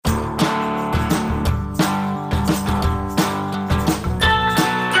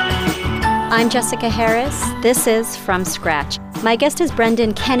I'm Jessica Harris. This is From Scratch. My guest is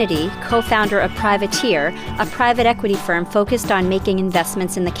Brendan Kennedy, co-founder of Privateer, a private equity firm focused on making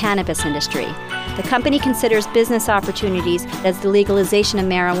investments in the cannabis industry. The company considers business opportunities as the legalization of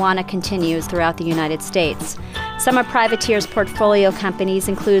marijuana continues throughout the United States. Some of Privateer's portfolio companies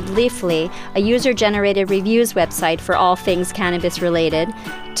include Leafly, a user-generated reviews website for all things cannabis-related,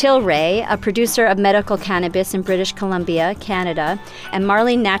 Tilray, a producer of medical cannabis in British Columbia, Canada, and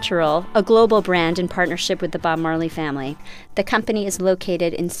Marley Natural, a global brand in partnership with the Bob Marley family. The company is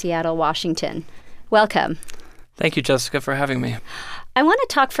located in Seattle, Washington. Welcome. Thank you, Jessica, for having me. I want to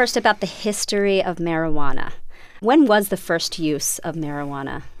talk first about the history of marijuana. When was the first use of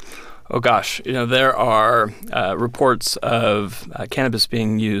marijuana? Oh, gosh. There are reports of cannabis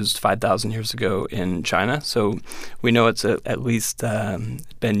being used 5,000 years ago in China. So we know it's at least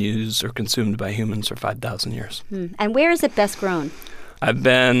been used or consumed by humans for 5,000 years. And where is it best grown? I've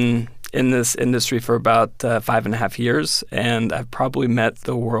been in this industry for about 5.5 years, and I've probably met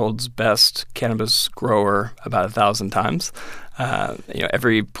the world's best cannabis grower about 1,000 times.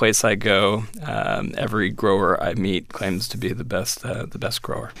 Every place I go, every grower I meet claims to be the best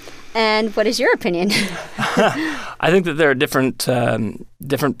grower. And what is your opinion? I think that there are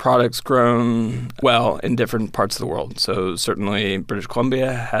different products grown well in different parts of the world. So certainly British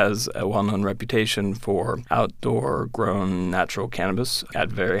Columbia has a well-known reputation for outdoor grown natural cannabis at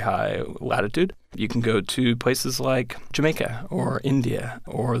very high latitude. You can go to places like Jamaica or India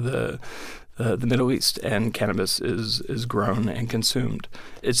or the Middle East, and cannabis is grown and consumed.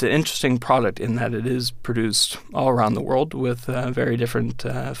 It's an interesting product in that it is produced all around the world with very different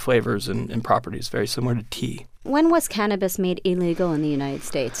flavors and properties, very similar to tea. When was cannabis made illegal in the United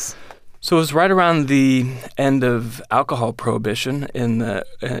States? So it was right around the end of alcohol prohibition in the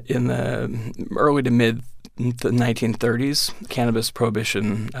early to mid 1930s. Cannabis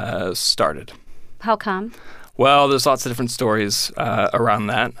prohibition started. How come? Well, there's lots of different stories around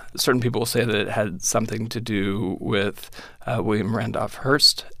that. Certain people say that it had something to do with William Randolph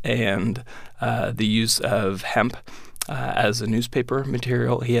Hearst and the use of hemp as a newspaper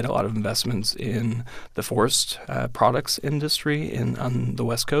material. He had a lot of investments in the forest products industry on the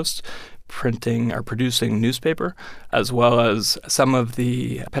West Coast, printing or producing newspaper, as well as some of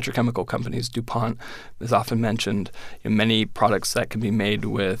the petrochemical companies. DuPont is often mentioned. Many products that can be made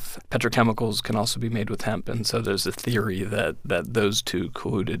with petrochemicals can also be made with hemp. And so there's a theory that those two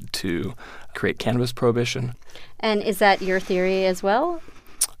colluded to create cannabis prohibition. And is that your theory as well?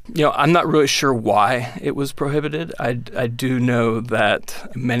 I'm not really sure why it was prohibited. I do know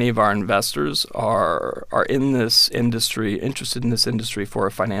that many of our investors are in this industry, interested in this industry for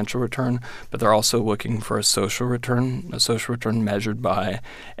a financial return, but they're also looking for a social return measured by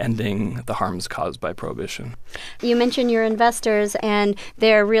ending the harms caused by prohibition. You mentioned your investors, and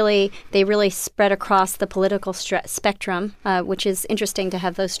they really spread across the political spectrum, which is interesting to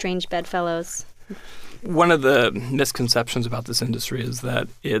have those strange bedfellows. One of the misconceptions about this industry is that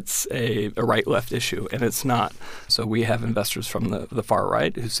it's a right-left issue, and it's not. So we have investors from the far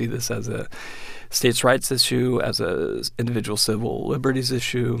right who see this as a states' rights issue, as a individual civil liberties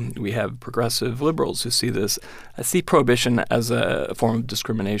issue. We have progressive liberals who see prohibition as a form of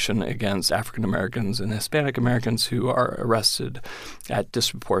discrimination against African Americans and Hispanic Americans who are arrested at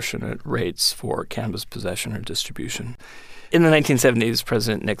disproportionate rates for cannabis possession or distribution. In the 1970s,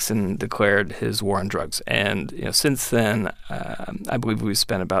 President Nixon declared his war on drugs, and since then, I believe we've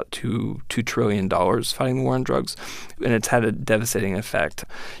spent about $2 trillion fighting the war on drugs, and it's had a devastating effect.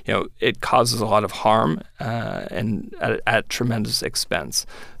 It causes a lot of harm and at tremendous expense.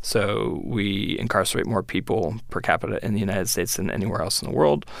 So we incarcerate more people per capita in the United States than anywhere else in the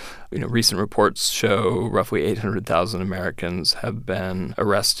world. Recent reports show roughly 800,000 Americans have been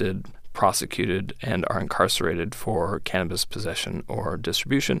arrested, prosecuted, and are incarcerated for cannabis possession or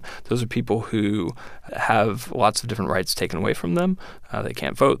distribution. Those are people who have lots of different rights taken away from them. They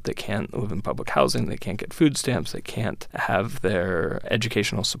can't vote, they can't live in public housing, they can't get food stamps, they can't have their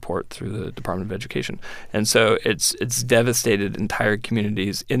educational support through the Department of Education. And so it's devastated entire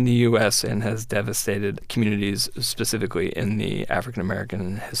communities in the U.S. and has devastated communities specifically in the African American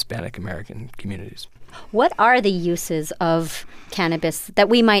and Hispanic American communities. What are the uses of cannabis that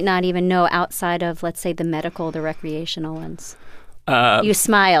we might not even know outside of, let's say, the medical, the recreational ones? You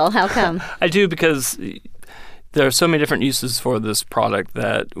smile. How come? I do, because there are so many different uses for this product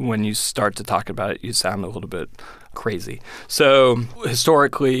that when you start to talk about it, you sound a little bit crazy. So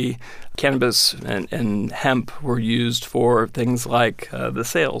historically, cannabis and hemp were used for things like the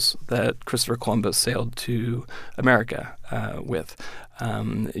sails that Christopher Columbus sailed to America with,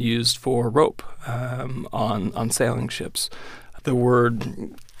 used for rope on sailing ships. The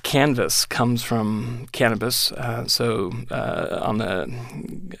word canvas comes from cannabis. On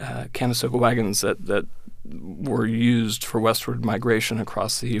the Conestoga wagons that were used for westward migration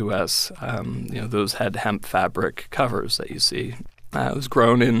across the U.S., those had hemp fabric covers that you see. It was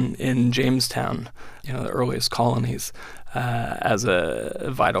grown in Jamestown, the earliest colonies, as a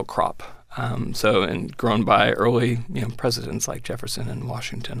vital crop. And grown by early presidents like Jefferson and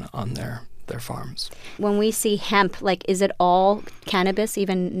Washington on their farms. When we see hemp, is it all cannabis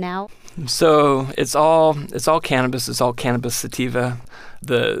even now? So it's all cannabis. It's all cannabis sativa.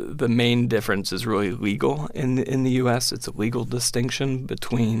 The main difference is really legal in the U.S. It's a legal distinction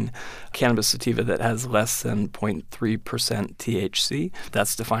between cannabis sativa that has less than 0.3% THC.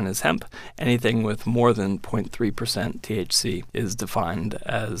 That's defined as hemp. Anything with more than 0.3% THC is defined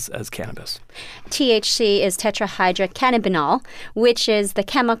as cannabis. THC is tetrahydrocannabinol, which is the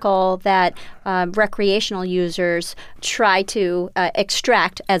chemical that recreational users try to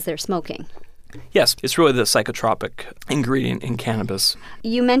extract as they're smoking. Yes, it's really the psychotropic ingredient in cannabis.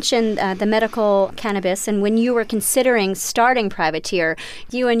 You mentioned the medical cannabis, and when you were considering starting Privateer,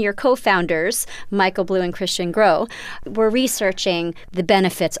 you and your co-founders, Michael Blue and Christian Groh, were researching the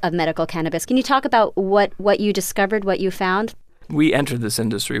benefits of medical cannabis. Can you talk about what you discovered, what you found? We entered this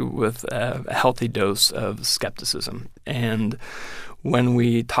industry with a healthy dose of skepticism, and when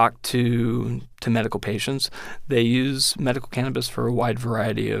we talk to medical patients, they use medical cannabis for a wide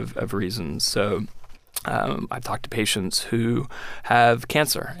variety of reasons. So I've talked to patients who have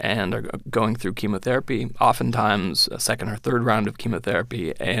cancer and are going through chemotherapy, oftentimes a second or third round of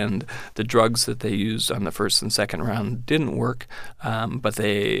chemotherapy, and the drugs that they used on the first and second round didn't work, but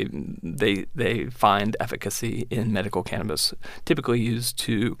they find efficacy in medical cannabis, typically used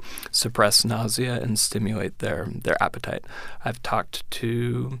to suppress nausea and stimulate their appetite. I've talked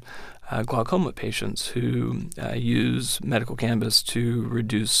to glaucoma patients who use medical cannabis to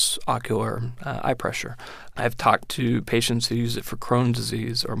reduce ocular eye pressure. I've talked to patients who use it for Crohn's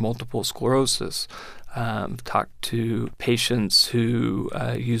disease or multiple sclerosis. I've talked to patients who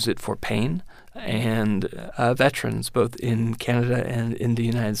use it for pain, and veterans both in Canada and in the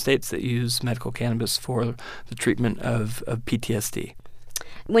United States that use medical cannabis for the treatment of PTSD.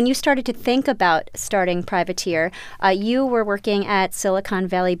 When you started to think about starting Privateer, you were working at Silicon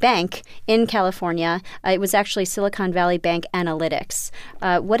Valley Bank in California. It was actually Silicon Valley Bank Analytics.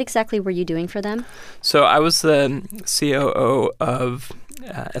 What exactly were you doing for them? So I was the COO of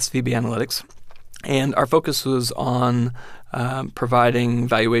SVB Analytics, and our focus was on providing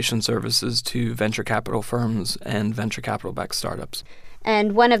valuation services to venture capital firms and venture capital-backed startups.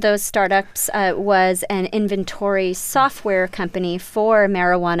 And one of those startups was an inventory software company for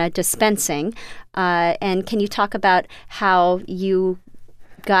marijuana dispensing. And can you talk about how you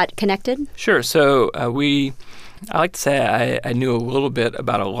got connected? Sure. So I like to say I knew a little bit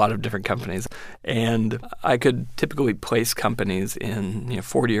about a lot of different companies, and I could typically place companies in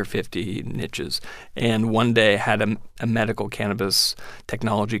 40 or 50 niches. And one day had a medical cannabis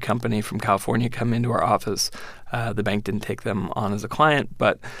technology company from California come into our office. The bank didn't take them on as a client,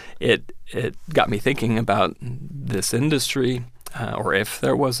 but it got me thinking about this industry, or if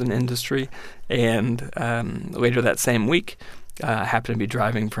there was an industry. And later that same week, I happened to be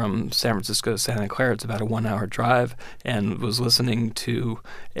driving from San Francisco to Santa Clara. It's about a 1-hour drive, and was listening to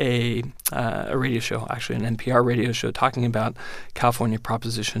a radio show, actually an NPR radio show, talking about California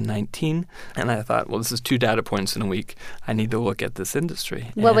Proposition 19. And I thought, well, this is 2 data points in a week. I need to look at this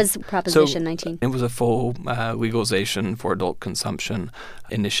industry. What was Proposition 19? It was a full legalization for adult consumption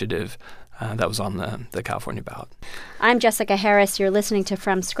initiative that was on the California ballot. I'm Jessica Harris. You're listening to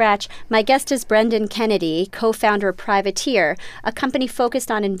From Scratch. My guest is Brendan Kennedy, co-founder of Privateer, a company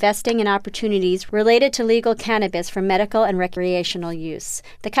focused on investing in opportunities related to legal cannabis for medical and recreational use.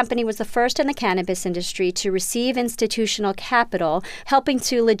 The company was the first in the cannabis industry to receive institutional capital, helping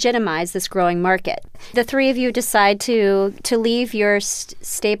to legitimize this growing market. The three of you decide to leave your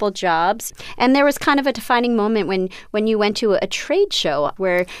stable jobs, and there was kind of a defining moment when you went to a trade show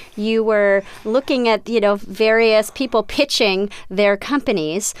where you were looking at various people pitching their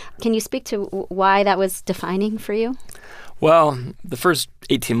companies. Can you speak to why that was defining for you? Well, the first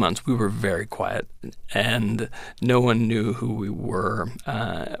 18 months we were very quiet, and no one knew who we were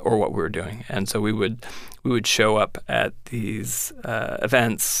or what we were doing. And so we would show up at these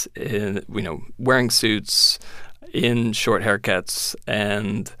events, wearing suits, in short haircuts,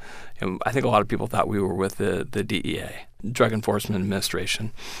 and I think a lot of people thought we were with the DEA, Drug Enforcement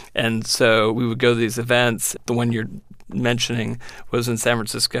Administration. And so we would go to these events. The one you're mentioning was in San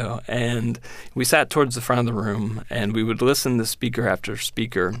Francisco, and we sat towards the front of the room, and we would listen to speaker after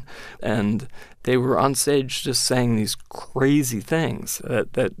speaker, and they were on stage just saying these crazy things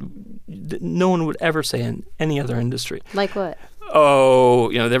that no one would ever say in any other industry. Like what?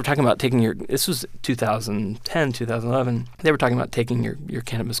 Oh, they were talking about this was 2010, 2011. They were talking about taking your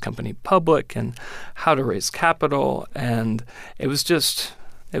cannabis company public and how to raise capital. And it was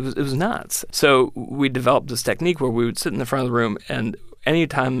nuts. So we developed this technique where we would sit in the front of the room, and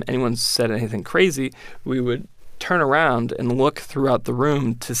anytime anyone said anything crazy, we would turn around and look throughout the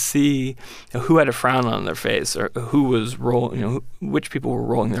room to see who had a frown on their face, or who was which people were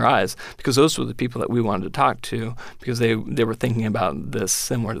rolling their eyes, because those were the people that we wanted to talk to, because they were thinking about this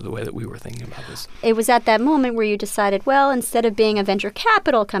similar to the way that we were thinking about this. It was at that moment where you decided, well, instead of being a venture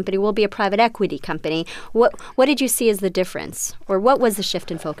capital company, we'll be a private equity company. What did you see as the difference, or what was the shift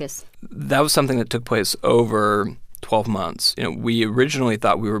in focus? That was something that took place over 12 months. We originally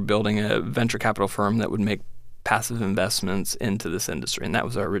thought we were building a venture capital firm that would make passive investments into this industry, and that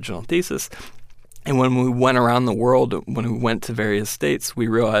was our original thesis. And when we went around the world, when we went to various states, we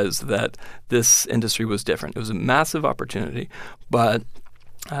realized that this industry was different. It was a massive opportunity, but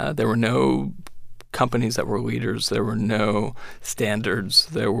there were no companies that were leaders. There were no standards.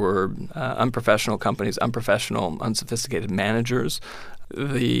 There were unprofessional companies, unprofessional, unsophisticated managers.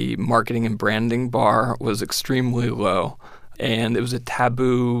 The marketing and branding bar was extremely low, and it was a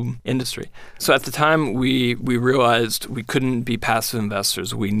taboo industry. So at the time, we realized we couldn't be passive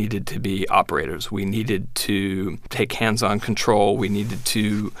investors. We needed to be operators. We needed to take hands-on control. We needed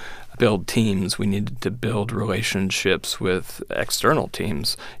to build teams. We needed to build relationships with external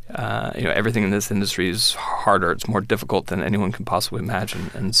teams. Everything in this industry is harder. It's more difficult than anyone can possibly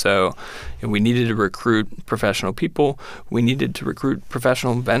imagine. And so we needed to recruit professional people. We needed to recruit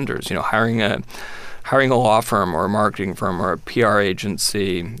professional vendors. Hiring a law firm or a marketing firm or a PR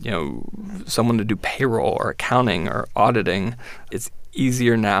agency, someone to do payroll or accounting or auditing, it's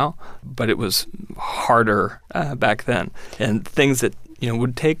easier now, but it was harder back then. And things that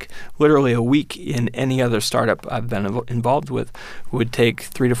would take literally a week in any other startup I've been involved with would take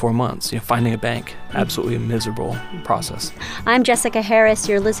 3 to 4 months. Finding a bank, absolutely a miserable process. I'm Jessica Harris.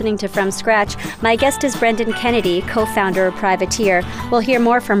 You're listening to From Scratch. My guest is Brendan Kennedy, co-founder of Privateer. We'll hear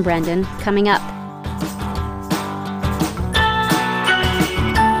more from Brendan coming up.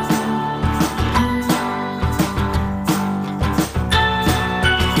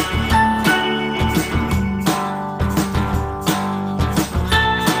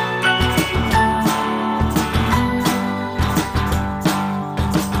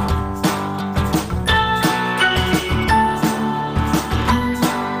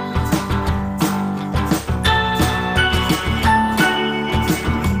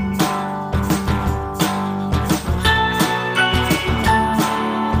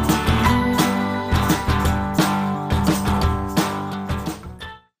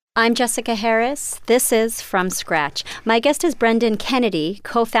 I'm Jessica Harris. This is From Scratch. My guest is Brendan Kennedy,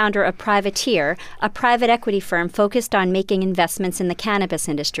 co-founder of Privateer, a private equity firm focused on making investments in the cannabis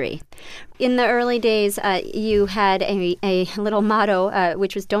industry. In the early days, you had a little motto,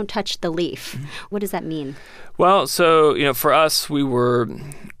 which was "Don't touch the leaf." Mm-hmm. What does that mean? Well, so for us, we were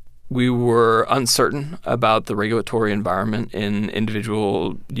uncertain about the regulatory environment in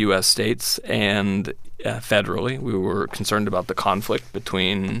individual U.S. states and federally. We were concerned about the conflict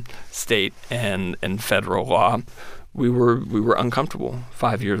between state and federal law. We were uncomfortable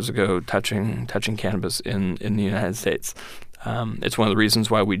 5 years ago touching cannabis in the United States. It's one of the reasons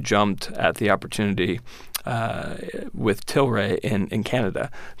why we jumped at the opportunity with Tilray in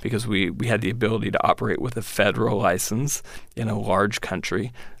Canada, because we had the ability to operate with a federal license in a large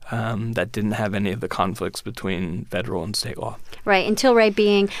country that didn't have any of the conflicts between federal and state law. Right, and Tilray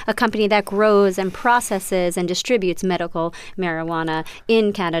being a company that grows and processes and distributes medical marijuana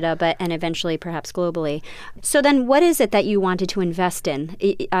in Canada, and eventually perhaps globally. So then what is it that you wanted to invest in,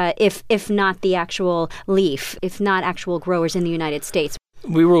 if not the actual leaf, if not actual growers in the United States?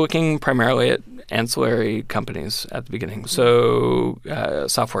 We were looking primarily at ancillary companies at the beginning. So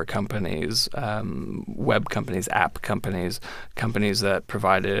software companies, web companies, app companies, companies that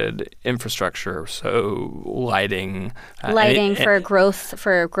provided infrastructure, so lighting. For growth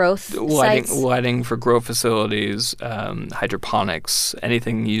sites? Lighting for grow facilities, hydroponics,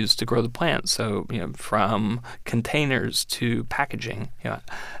 anything used to grow the plant. So, from containers to packaging,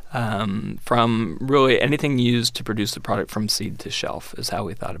 from really anything used to produce the product from seed to shelf is how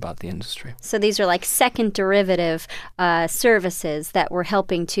we thought about the industry. So these are like second derivative services that were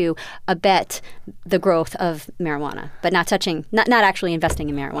helping to abet the growth of marijuana, but not actually investing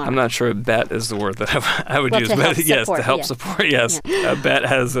in marijuana. I'm not sure abet is the word that I would use, to but help yes, support, to help yeah. support, yes. Yeah. Abet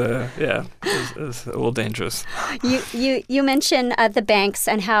has is a little dangerous. You mentioned the banks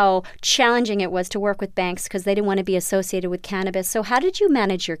and how challenging it was to work with banks because they didn't want to be associated with cannabis. So how did you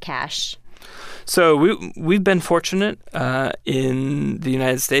manage your cash? So we've been fortunate in the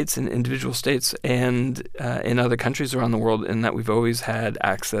United States, in individual states, and in other countries around the world, in that we've always had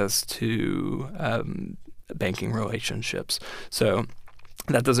access to banking relationships. So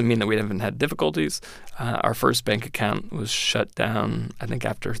that doesn't mean that we haven't had difficulties. Our first bank account was shut down, I think,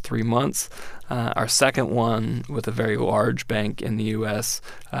 after 3 months. Our second one, with a very large bank in the U.S.,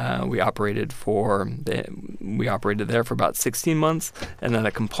 we operated there for about 16 months, and then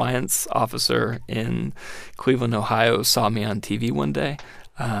a compliance officer in Cleveland, Ohio, saw me on TV one day,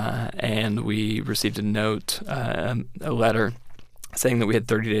 and we received a note, a letter, saying that we had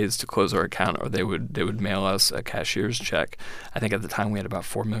 30 days to close our account, or they would mail us a cashier's check. I think at the time we had about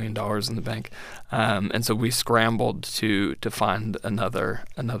 $4 million in the bank, and so we scrambled to find another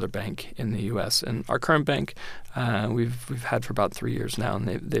bank in the U.S. And our current bank we've had for about 3 years now, and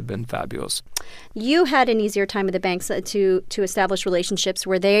they've been fabulous. You had an easier time with the banks to establish relationships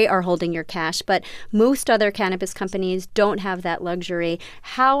where they are holding your cash, but most other cannabis companies don't have that luxury.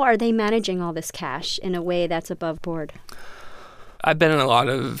 How are they managing all this cash in a way that's above board? I've been in a lot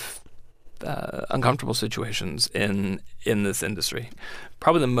of uncomfortable situations in this industry.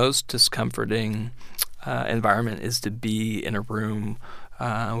 Probably the most discomforting environment is to be in a room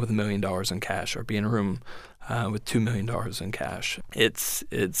with $1 million in cash, or be in a room with $2 million in cash.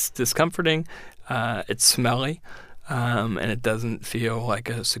 It's discomforting. It's smelly, and it doesn't feel like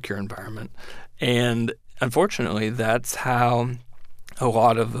a secure environment. And unfortunately, that's how a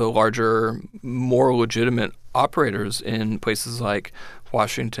lot of the larger, more legitimate operators in places like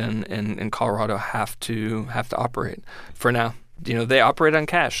Washington and Colorado have to operate for now. They operate on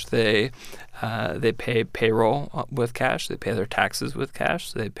cash. They pay payroll with cash. They pay their taxes with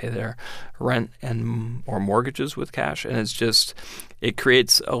cash. They pay their rent or mortgages with cash. And it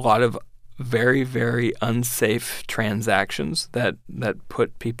creates a lot of very, very unsafe transactions that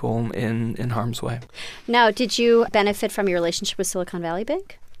put people in harm's way. Now, did you benefit from your relationship with Silicon Valley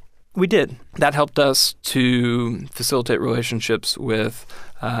Bank? We did. That helped us to facilitate relationships with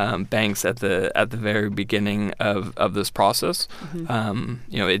banks at the very beginning of this process.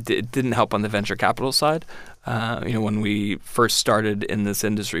 Mm-hmm. It didn't help on the venture capital side. When we first started in this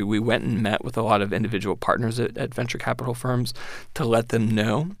industry, we went and met with a lot of individual partners at venture capital firms to let them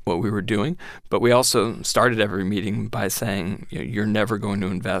know what we were doing. But we also started every meeting by saying, you're never going to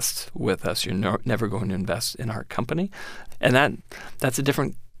invest with us. You're never going to invest in our company. And that's a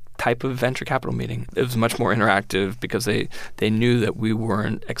different type of venture capital meeting. It was much more interactive because they knew that we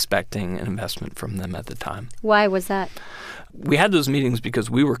weren't expecting an investment from them at the time. Why was that? We had those meetings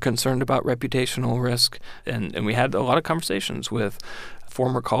because we were concerned about reputational risk, and we had a lot of conversations with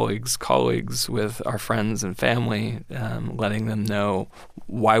former colleagues with our friends and family, letting them know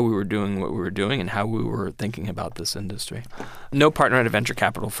why we were doing what we were doing and how we were thinking about this industry. No partner at a venture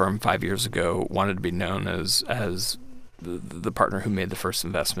capital firm 5 years ago wanted to be known as the partner who made the first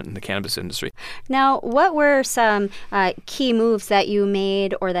investment in the cannabis industry. Now, what were some key moves that you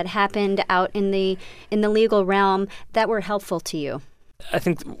made or that happened out in the legal realm that were helpful to you? I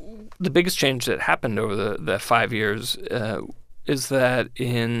think the biggest change that happened over the 5 years is that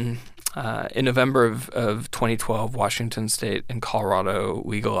in November of 2012, Washington State and Colorado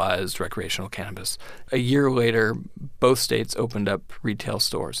legalized recreational cannabis. A year later, both states opened up retail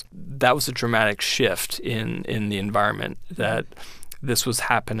stores. That was a dramatic shift in the environment, that this was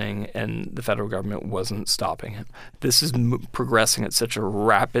happening and the federal government wasn't stopping it. This is progressing at such a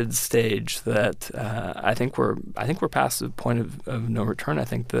rapid stage that I think we're past the point of no return. I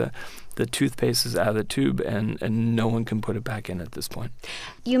think the toothpaste is out of the tube, and no one can put it back in at this point.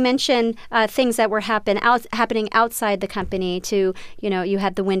 You mentioned things that were happening outside the company. You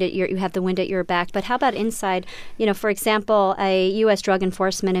had the wind at your back. But how about inside? For example, a U.S. Drug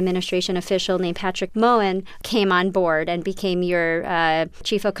Enforcement Administration official named Patrick Moen came on board and became your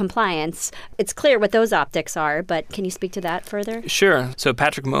chief of compliance. It's clear what those optics are, but can you speak to that further? Sure. So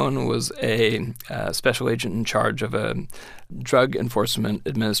Patrick Moen was a special agent in charge of a Drug Enforcement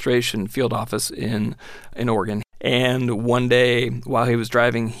Administration field office in Oregon. And one day, while he was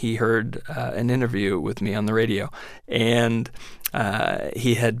driving, he heard an interview with me on the radio. And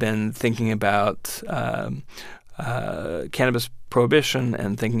he had been thinking about cannabis prohibition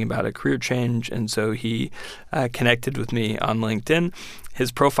and thinking about a career change. And so he connected with me on LinkedIn.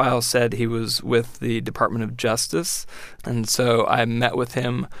 His profile said he was with the Department of Justice. And so I met with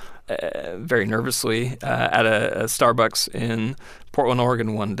him very nervously at a Starbucks in Portland,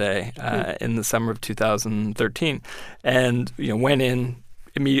 Oregon one day in the summer of 2013. And went in,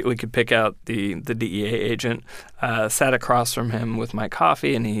 immediately could pick out the DEA agent, sat across from him with my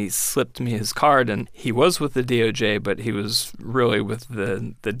coffee, and he slipped me his card. And he was with the DOJ, but he was really with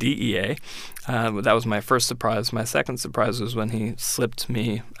the DEA. That was my first surprise. My second surprise was when he slipped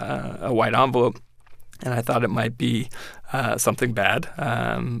me a white envelope, and I thought it might be something bad.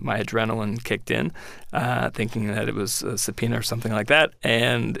 My adrenaline kicked in, thinking that it was a subpoena or something like that,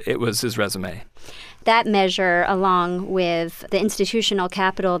 and it was his resume. That measure, along with the institutional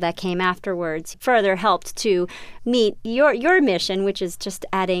capital that came afterwards, further helped to meet your mission, which is just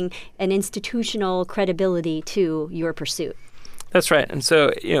adding an institutional credibility to your pursuit. That's right. And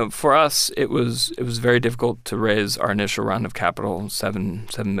so, for us, it was very difficult to raise our initial round of capital,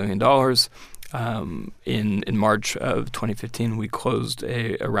 $7 million. In March of 2015, we closed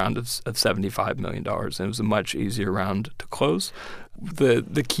a round of $75 million, and it was a much easier round to close.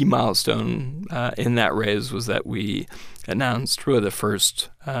 The key milestone in that raise was that we announced really the first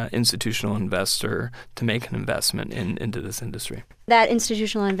institutional investor to make an investment into this industry. That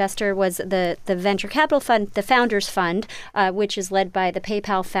institutional investor was the venture capital fund, the Founders Fund, which is led by the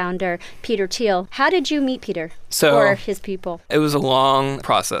PayPal founder, Peter Thiel. How did you meet Peter or his people? It was a long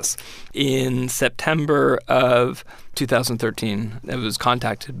process. In September of 2013, I was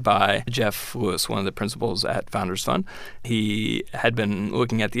contacted by Jeff Lewis, one of the principals at Founders Fund. He had been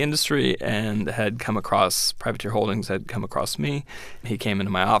looking at the industry and had come across Privateer Holdings, had come across me. He came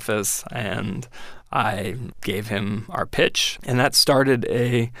into my office and I gave him our pitch, and that started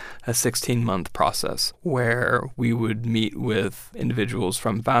a 16-month process where we would meet with individuals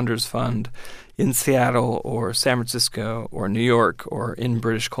from Founders Fund in Seattle or San Francisco or New York or in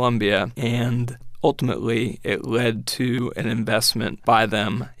British Columbia, and ultimately it led to an investment by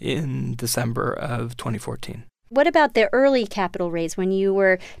them in December of 2014. What about the early capital raise when you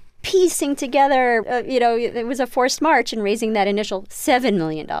were piecing together, it was a forced march in raising that initial $7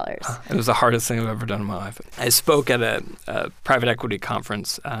 million. It was the hardest thing I've ever done in my life. I spoke at a private equity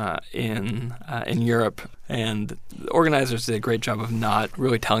conference in Europe, and the organizers did a great job of not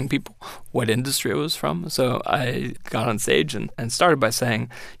really telling people what industry it was from. So I got on stage and started by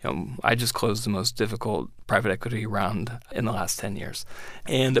saying, I just closed the most difficult private equity round in the last 10 years.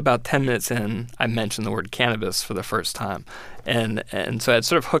 And about 10 minutes in, I mentioned the word cannabis for the first time. And so I'd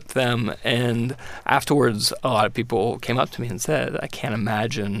sort of hooked them. And afterwards, a lot of people came up to me and said, I can't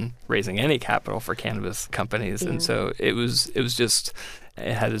imagine raising any capital for cannabis companies. Yeah. And so it was just,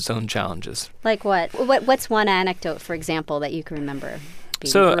 it had its own challenges. Like what? What's one anecdote, for example, that you can remember?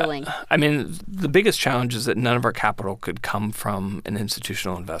 The biggest challenge is that none of our capital could come from an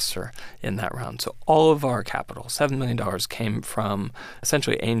institutional investor in that round. So all of our capital, $7 million, came from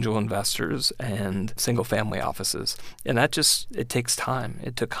essentially angel investors and single-family offices. And that it takes time.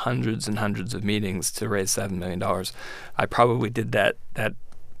 It took hundreds and hundreds of meetings to raise $7 million. I probably did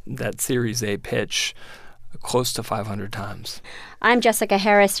that Series A pitch close to 500 times. I'm Jessica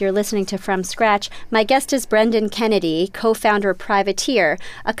Harris. You're listening to From Scratch. My guest is Brendan Kennedy, co-founder of Privateer,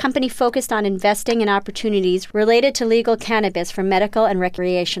 a company focused on investing in opportunities related to legal cannabis for medical and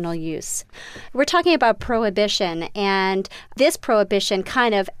recreational use. We're talking about prohibition, and this prohibition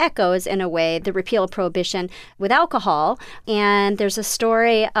kind of echoes, in a way, the repeal of prohibition with alcohol. And there's a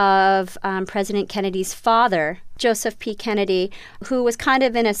story of President Kennedy's father, Joseph P. Kennedy, who was kind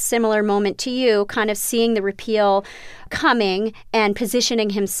of in a similar moment to you, kind of seeing the repeal coming and positioning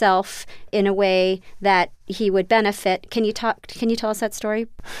himself in a way that he would benefit. Can you tell us that story?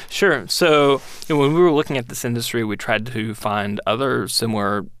 Sure. So when we were looking at this industry, we tried to find other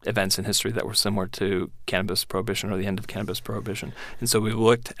similar events in history that were similar to cannabis prohibition or the end of cannabis prohibition. And so we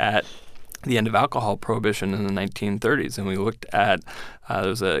looked at the end of alcohol prohibition in the 1930s. And we looked at, there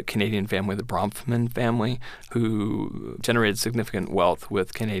was a Canadian family, the Bronfman family, who generated significant wealth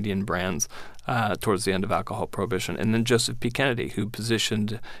with Canadian brands towards the end of alcohol prohibition. And then Joseph P. Kennedy, who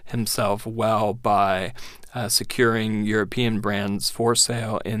positioned himself well by securing European brands for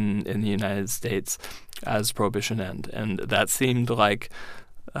sale in the United States as prohibition ended. And that seemed like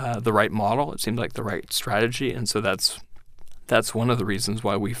the right model. It seemed like the right strategy. And so that's that's one of the reasons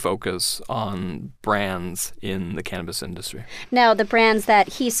why we focus on brands in the cannabis industry. Now, the brands that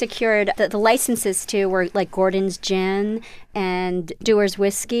he secured the licenses to were like Gordon's Gin and Dewar's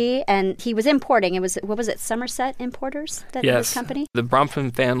Whiskey, and he was importing. It was, what was it, Somerset Importers, his company? The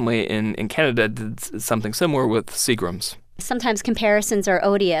Bronfman family in Canada did something similar with Seagram's. Sometimes comparisons are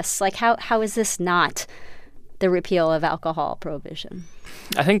odious. Like, how is this not the repeal of alcohol prohibition?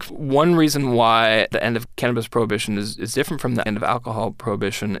 I think one reason why the end of cannabis prohibition is different from the end of alcohol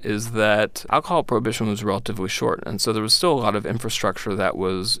prohibition is that alcohol prohibition was relatively short. And so there was still a lot of infrastructure that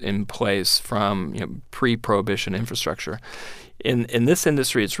was in place from pre-prohibition infrastructure. In this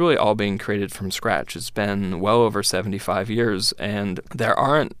industry, it's really all being created from scratch. It's been well over 75 years, and there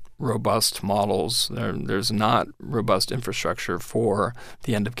aren't robust models. There's not robust infrastructure for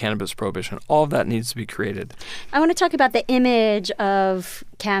the end of cannabis prohibition. All of that needs to be created. I want to talk about the image of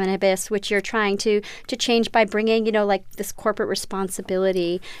cannabis, which you're trying to change by bringing, like this corporate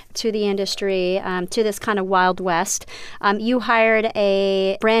responsibility to the industry, to this kind of Wild West. You hired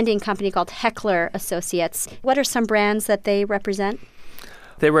a branding company called Heckler Associates. What are some brands that they represent?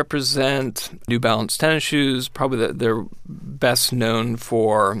 They represent New Balance tennis shoes. Probably they're best known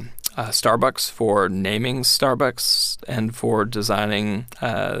for Starbucks, for naming Starbucks and for designing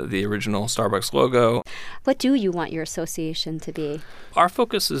the original Starbucks logo. What do you want your association to be? Our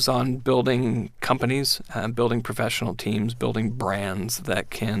focus is on building companies, building professional teams, building brands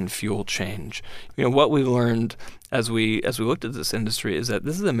that can fuel change. What we learned as we looked at this industry is that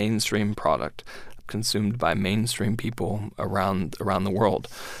this is a mainstream product consumed by mainstream people around the world.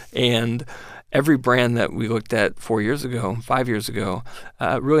 And every brand that we looked at 5 years ago,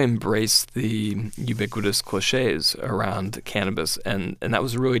 really embraced the ubiquitous cliches around cannabis. And that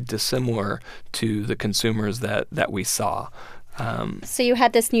was really dissimilar to the consumers that we saw. So you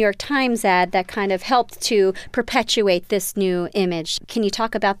had this New York Times ad that kind of helped to perpetuate this new image. Can you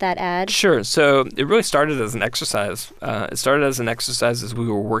talk about that ad? Sure. So it really started as an exercise. It started as an exercise as we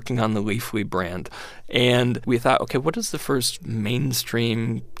were working on the Leafly brand. And we thought, okay, what does the first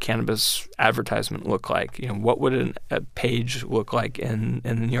mainstream cannabis advertisement look like? What would a page look like in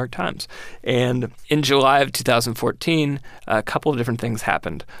the New York Times? And in July of 2014, a couple of different things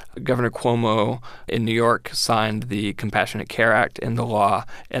happened. Governor Cuomo in New York signed the Compassionate Care Act into law,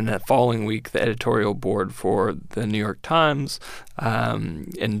 and the following week, the editorial board for the New York Times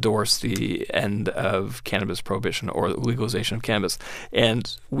endorsed the end of cannabis prohibition or legalization of cannabis.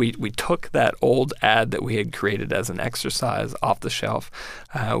 And we took that old ad that we had created as an exercise off the shelf.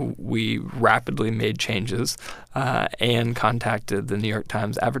 We rapidly made changes and contacted the New York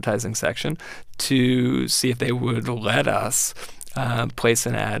Times advertising section to see if they would let us place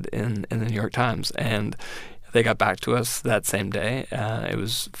an ad in the New York Times. And they got back to us that same day. It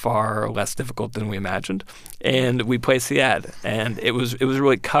was far less difficult than we imagined, and we placed the ad. And it was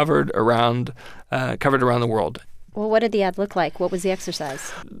really covered around the world. Well, what did the ad look like? What was the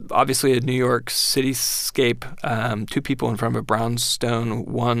exercise? Obviously, a New York cityscape, two people in front of a brownstone,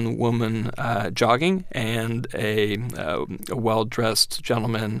 one woman jogging, and a well-dressed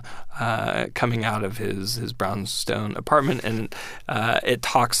gentleman coming out of his brownstone apartment. And it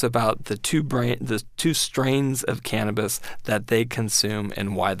talks about the two strains of cannabis that they consume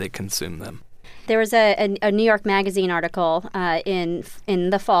and why they consume them. There was a New York Magazine article in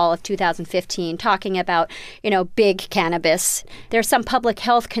the fall of 2015 talking about, big cannabis. There's some public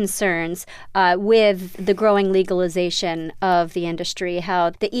health concerns with the growing legalization of the industry,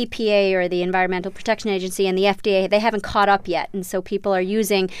 how the EPA or the Environmental Protection Agency and the FDA, they haven't caught up yet. And so people are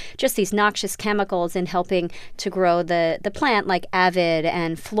using just these noxious chemicals in helping to grow the plant, like Avid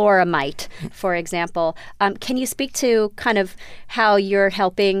and Floramite, for example. Can you speak to kind of how you're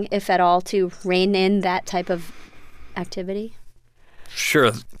helping, if at all, to rein in that type of activity?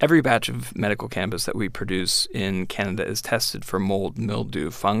 Sure. Every batch of medical cannabis that we produce in Canada is tested for mold, mildew,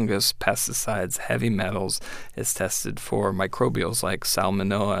 fungus, pesticides, heavy metals. It's tested for microbials like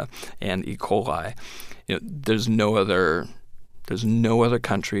Salmonella and E. coli. There's no other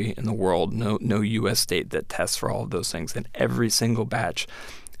country in the world, no U.S. state that tests for all of those things. And every single batch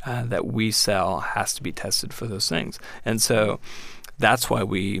that we sell has to be tested for those things. And so that's why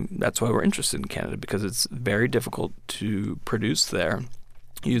we're interested in Canada, because it's very difficult to produce there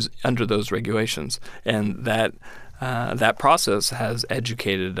under those regulations, and that process has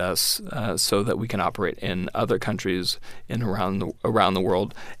educated us so that we can operate in other countries around the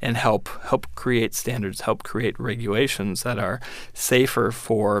world and help create standards, help create regulations that are safer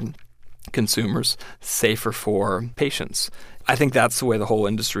for consumers, safer for patients. I think that's the way the whole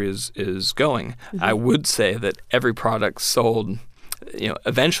industry is going. Mm-hmm. I would say that every product sold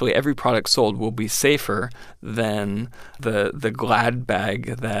eventually every product sold will be safer than the Glad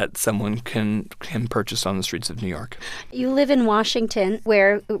bag that someone can purchase on the streets of New York. You live in Washington,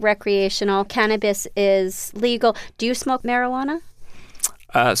 where recreational cannabis is legal. Do you smoke marijuana?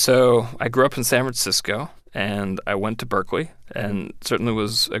 So I grew up in San Francisco, and I went to Berkeley, and certainly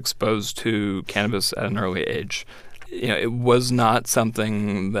was exposed to cannabis at an early age. It was not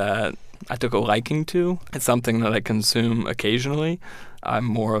something that I took a liking to. It's something that I consume occasionally. I'm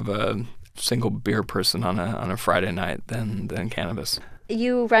more of a single beer person on a Friday night than cannabis.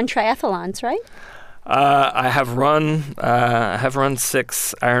 You run triathlons, right? I have run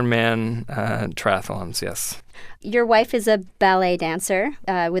 6 Ironman triathlons, yes. Your wife is a ballet dancer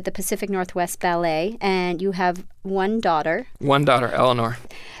with the Pacific Northwest Ballet, and you have one daughter. One daughter, Eleanor.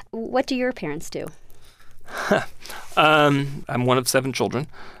 What do your parents do? I'm one of 7 children.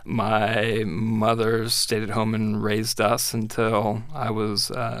 My mother stayed at home and raised us until I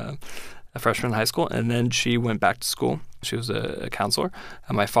was a freshman in high school, and then she went back to school. She was a counselor.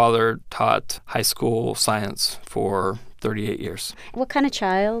 And my father taught high school science for 38 years. What kind of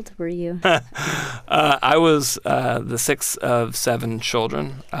child were you? I was the 6th of 7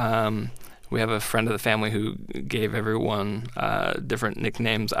 children. We have a friend of the family who gave everyone different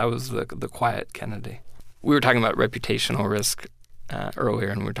nicknames. I was the quiet Kennedy. We were talking about reputational risk earlier,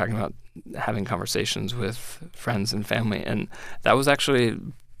 and we were talking about having conversations with friends and family, and that was actually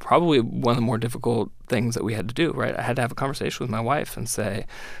probably one of the more difficult things that we had to do, right? I had to have a conversation with my wife and say,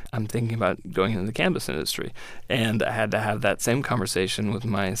 I'm thinking about going into the cannabis industry. And I had to have that same conversation with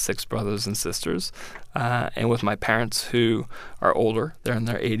my 6 brothers and sisters and with my parents, who are older. They're in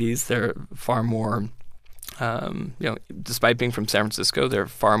their 80s. They're far more, despite being from San Francisco, they're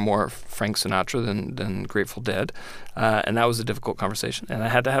far more Frank Sinatra than Grateful Dead. And that was a difficult conversation. And I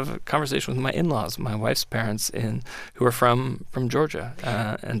had to have a conversation with my in-laws, my wife's parents, who are from Georgia.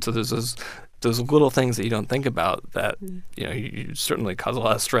 And so there's those little things that you don't think about that, you certainly cause a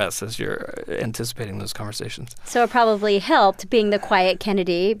lot of stress as you're anticipating those conversations. So it probably helped being the quiet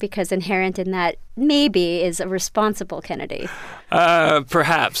Kennedy, because inherent in that maybe is a responsible Kennedy.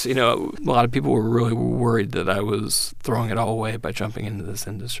 Perhaps. A lot of people were really worried that I was throwing it all away by jumping into this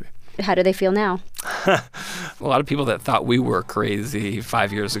industry. How do they feel now? A lot of people that thought we were crazy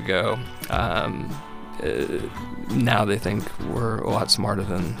 5 years ago, now they think we're a lot smarter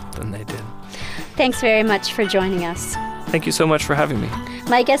than they did. Thanks very much for joining us. Thank you so much for having me.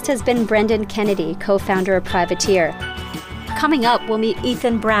 My guest has been Brendan Kennedy, co-founder of Privateer. Coming up, we'll meet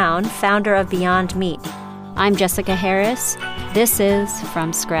Ethan Brown, founder of Beyond Meat. I'm Jessica Harris. This is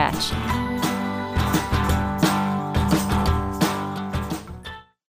From Scratch.